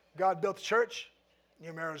what? God built the church in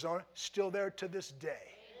Yuma, Arizona, still there to this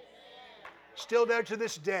day. Still there to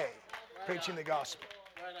this day, preaching the gospel.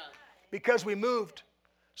 Right on. Because we moved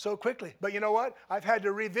so quickly. But you know what? I've had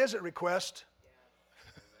to revisit request.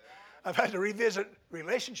 I've had to revisit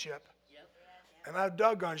relationship. Yep. And I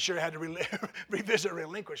doggone sure had to revisit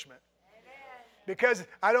relinquishment. Because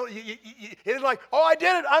I don't, it isn't like, oh, I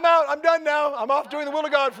did it, I'm out, I'm done now, I'm off doing the will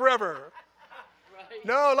of God forever. Right.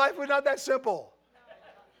 No, life was not that simple.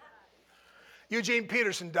 Eugene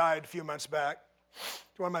Peterson died a few months back.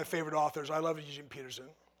 One of my favorite authors. I love Eugene Peterson.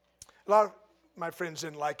 A lot of my friends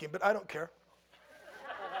didn't like him, but I don't care.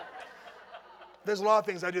 There's a lot of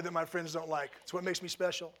things I do that my friends don't like. It's what makes me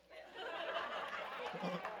special.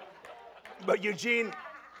 But Eugene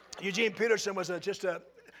Peterson was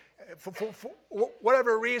for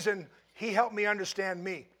whatever reason, he helped me understand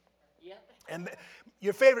me. Yep. And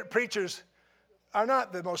your favorite preachers are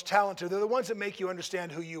not the most talented. They're the ones that make you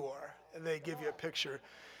understand who you are. And they give you a picture.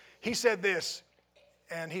 He said this,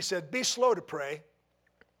 and he said, be slow to pray.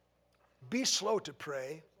 Be slow to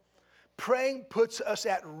pray. Praying puts us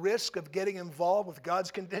at risk of getting involved with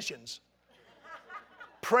God's conditions.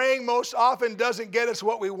 Praying most often doesn't get us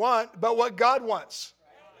what we want, but what God wants.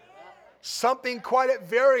 Something quite at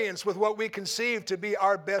variance with what we conceive to be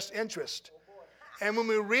our best interest. And when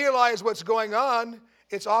we realize what's going on,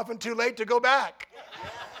 it's often too late to go back.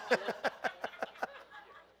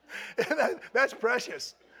 That's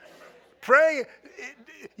precious. Praying,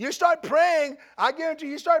 you start praying, I guarantee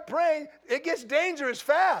you start praying, it gets dangerous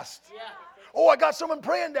fast. Yeah. Oh, I got someone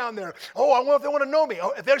praying down there. Oh, I wonder if they want to know me.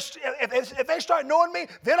 Oh, if they start knowing me,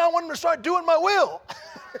 then I want them to start doing my will.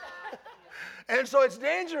 And so it's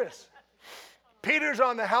dangerous. Peter's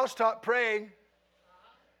on the housetop praying.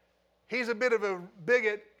 He's a bit of a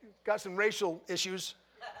bigot, got some racial issues.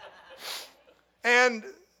 And,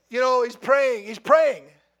 he's praying. He's praying.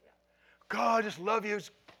 God, I just love you. It's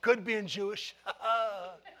good being Jewish.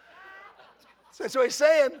 So that's what he's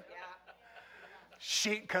saying.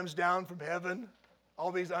 Sheet comes down from heaven.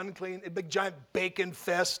 All these unclean, a big giant bacon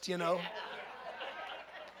fest,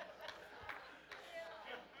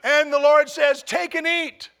 And the Lord says, take and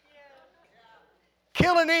eat.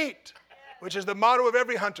 Kill and eat, which is the motto of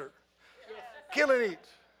every hunter. Kill and eat.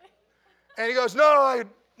 And he goes, no,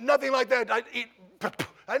 nothing like that.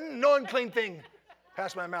 No unclean thing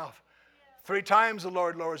past my mouth. 3 times the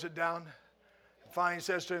Lord lowers it down. And finally he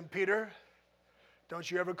says to him, Peter, don't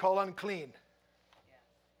you ever call unclean.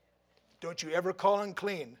 Don't you ever call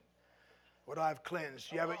unclean what I've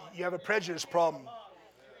cleansed. You have a prejudice problem.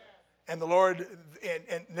 And the Lord,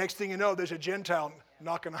 and next thing you know, there's a Gentile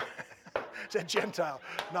knocking on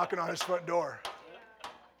his front door.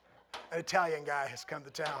 An Italian guy has come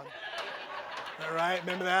to town. All right,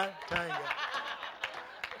 remember that? Italian guy.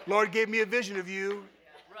 Lord gave me a vision of you.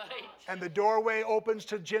 Right. And the doorway opens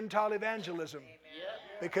to Gentile evangelism.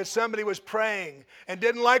 Because somebody was praying and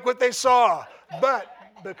didn't like what they saw. But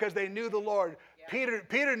because they knew the Lord.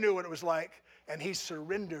 Peter knew what it was like. And he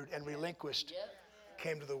surrendered and relinquished.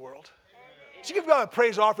 Came to the world. Would you give God a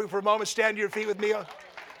praise offering for a moment? Stand to your feet with me.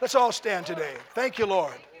 Let's all stand today. Thank you,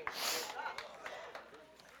 Lord.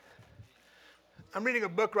 I'm reading a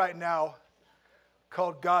book right now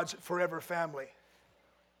called God's Forever Family.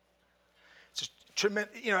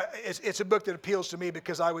 It's a book that appeals to me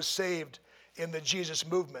because I was saved in the Jesus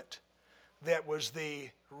movement. That was the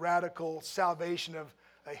radical salvation of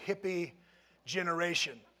a hippie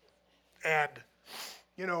generation. And,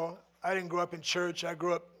 I didn't grow up in church. I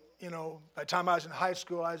grew up, by the time I was in high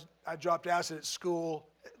school, I dropped acid at school.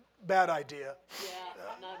 Bad idea. Yeah,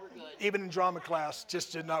 never good. Even in drama class,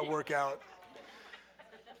 just did not work out.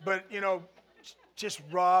 But, just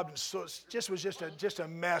robbed, and so was just a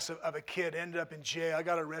mess of a kid. Ended up in jail. I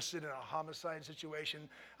got arrested in a homicide situation.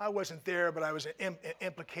 I wasn't there, but I was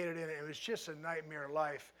implicated in it. It was just a nightmare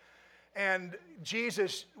life. And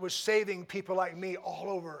Jesus was saving people like me all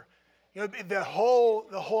over. The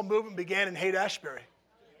whole movement began in Haight-Ashbury.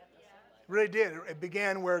 It really did. It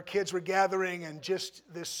began where kids were gathering and just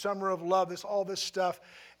this summer of love, all this stuff.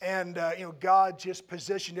 And, God just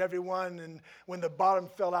positioned everyone. And when the bottom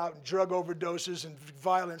fell out and drug overdoses and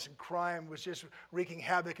violence and crime was just wreaking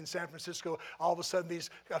havoc in San Francisco, all of a sudden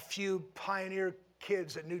a few pioneer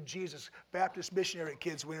kids that knew Jesus, Baptist missionary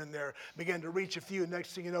kids went in there, began to reach a few.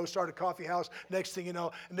 Next thing you know, start a coffee house. Next thing you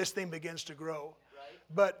know, and this thing begins to grow. Right.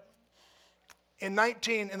 But in the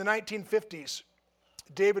 1950s,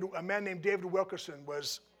 a man named David Wilkerson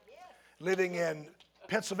was living in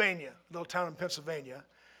Pennsylvania, a little town in Pennsylvania.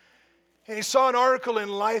 And he saw an article in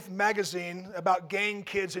Life magazine about gang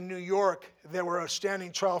kids in New York that were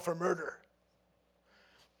standing trial for murder.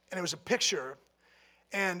 And it was a picture,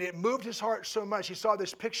 and it moved his heart so much. He saw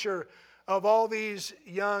this picture of all these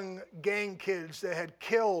young gang kids that had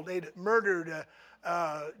murdered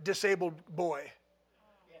a disabled boy.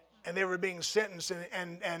 and they were being sentenced.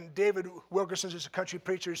 And David Wilkerson is a country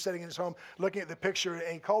preacher sitting in his home looking at the picture,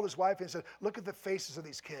 and he called his wife and said, look at the faces of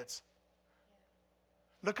these kids.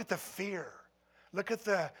 Look at the fear. Look at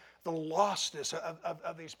the lostness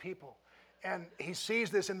of these people. And he sees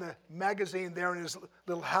this in the magazine there in his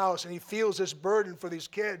little house, and he feels this burden for these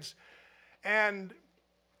kids. And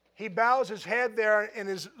he bows his head there in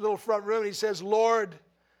his little front room, and he says, Lord,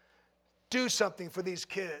 do something for these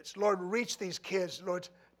kids. Lord, reach these kids. Lord,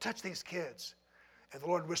 touch these kids. And the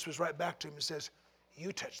Lord whispers right back to him and says,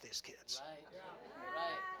 you touch these kids.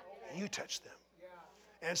 Right. You touch them.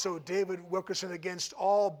 And so David Wilkerson, against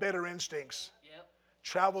all better instincts,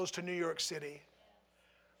 travels to New York City,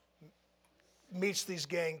 meets these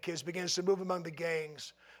gang kids, begins to move among the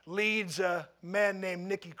gangs, leads a man named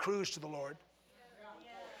Nicky Cruz to the Lord.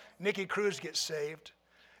 Nicky Cruz gets saved.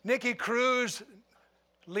 Nicky Cruz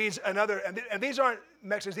leads another, and these aren't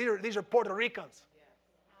Mexicans, these are Puerto Ricans.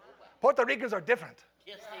 Puerto Ricans are different.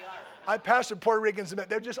 Yes, they are. I pastored Puerto Ricans,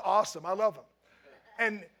 they're just awesome. I love them.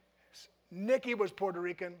 And Nicky was Puerto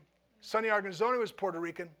Rican. Sonny Arganzoni was Puerto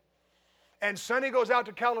Rican. And Sonny goes out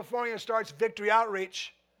to California and starts Victory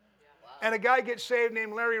Outreach. And a guy gets saved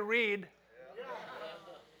named Larry Reed.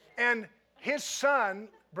 And his son,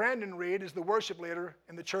 Brandon Reed, is the worship leader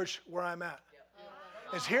in the church where I'm at.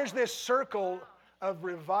 Here's this circle of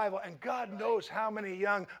revival, and God knows how many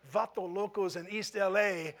young Vato Locos in East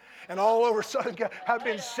LA and all over Southern California have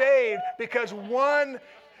been saved because one,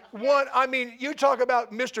 I mean, you talk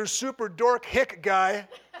about Mr. Super Dork Hick guy,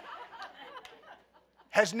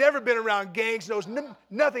 has never been around gangs, knows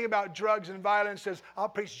nothing about drugs and violence, says, I'll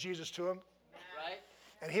preach Jesus to him. Right.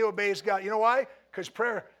 And he obeys God. You know why? Because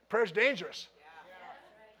prayer's dangerous.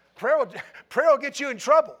 Prayer will get you in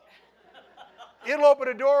trouble. It'll open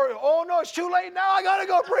a door. Oh, no, it's too late now. I got to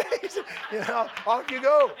go praise. Off you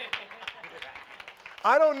go.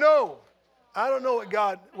 I don't know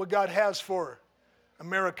what God has for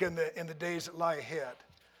America in the days that lie ahead.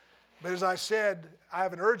 But as I said, I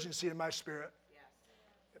have an urgency in my spirit.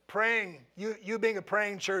 Praying, you being a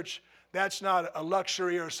praying church, that's not a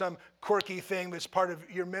luxury or some quirky thing that's part of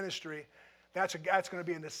your ministry. That's going to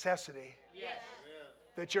be a necessity. Yes.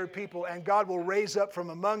 That your people, and God will raise up from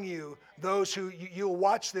among you those who you'll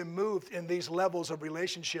watch them move in these levels of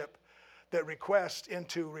relationship that request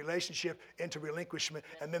into relationship, into relinquishment,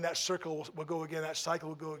 and then that circle will go again, that cycle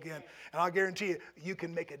will go again. And I'll guarantee you, you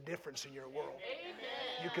can make a difference in your world. Amen.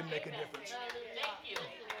 You can make a difference. Thank you.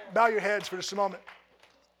 Bow your heads for just a moment.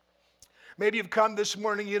 Maybe you've come this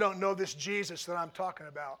morning, you don't know this Jesus that I'm talking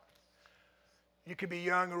about. You could be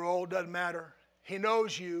young or old, doesn't matter. He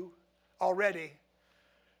knows you already.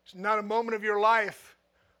 It's not a moment of your life,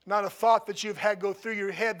 not a thought that you've had go through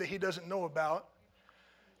your head that he doesn't know about.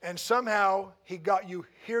 And somehow he got you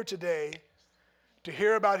here today to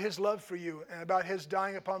hear about his love for you and about his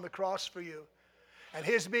dying upon the cross for you and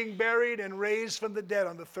his being buried and raised from the dead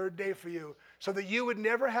on the third day for you so that you would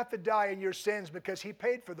never have to die in your sins because he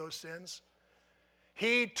paid for those sins.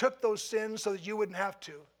 He took those sins so that you wouldn't have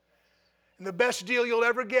to. And the best deal you'll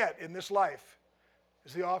ever get in this life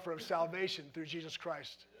is the offer of salvation through Jesus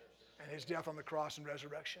Christ and his death on the cross and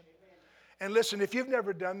resurrection. And listen, if you've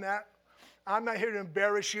never done that, I'm not here to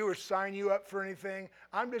embarrass you or sign you up for anything.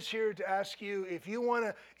 I'm just here to ask you if you want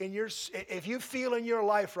to, if you feel in your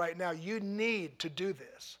life right now, you need to do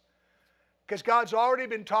this. Because God's already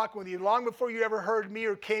been talking with you long before you ever heard me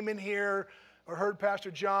or came in here or heard Pastor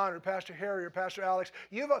John or Pastor Harry or Pastor Alex.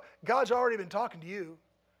 God's already been talking to you.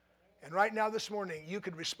 And right now this morning, you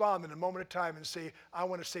could respond in a moment of time and say, I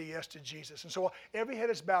want to say yes to Jesus. And so every head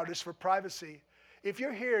is bowed just for privacy. If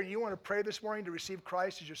you're here and you want to pray this morning to receive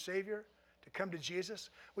Christ as your Savior, to come to Jesus,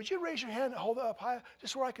 would you raise your hand and hold it up high,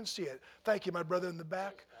 just where I can see it? Thank you, my brother in the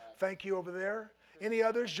back. Thank you over there. Any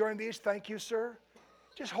others join these? Thank you, sir.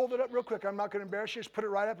 Just hold it up real quick. I'm not going to embarrass you. Just put it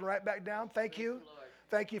right up and right back down. Thank you.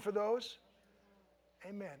 Thank you for those.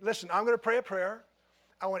 Amen. Listen, I'm going to pray a prayer.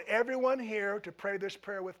 I want everyone here to pray this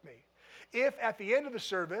prayer with me. If at the end of the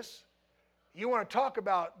service, you want to talk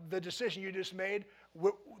about the decision you just made,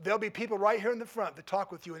 there'll be people right here in the front that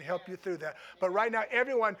talk with you and help you through that. But right now,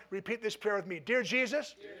 everyone repeat this prayer with me. Dear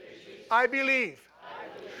Jesus, I believe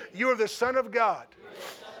you are the Son of God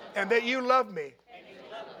and that you love me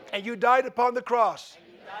and you died upon the cross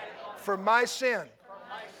for my sin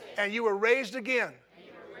and you were raised again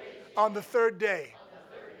on the third day.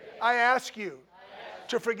 I ask you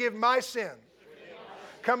to forgive my sin.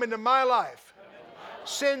 Come into my life.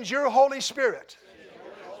 Send your Holy Spirit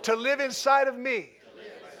to live inside of me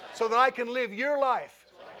so that I can live your life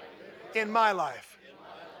in my life.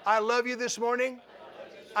 I love you this morning.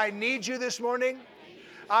 I need you this morning.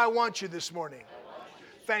 I want you this morning.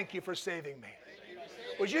 thank you for saving me.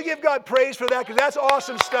 Would you give God praise for that? Because that's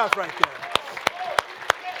awesome stuff right there.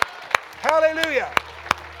 Hallelujah.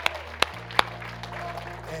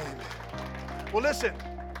 Amen. Well, listen,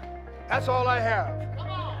 that's all I have.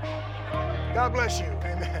 God bless you.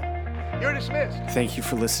 Amen. You're dismissed. Thank you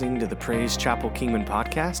for listening to the Praise Chapel Kingman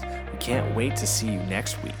podcast. We can't wait to see you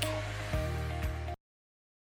next week.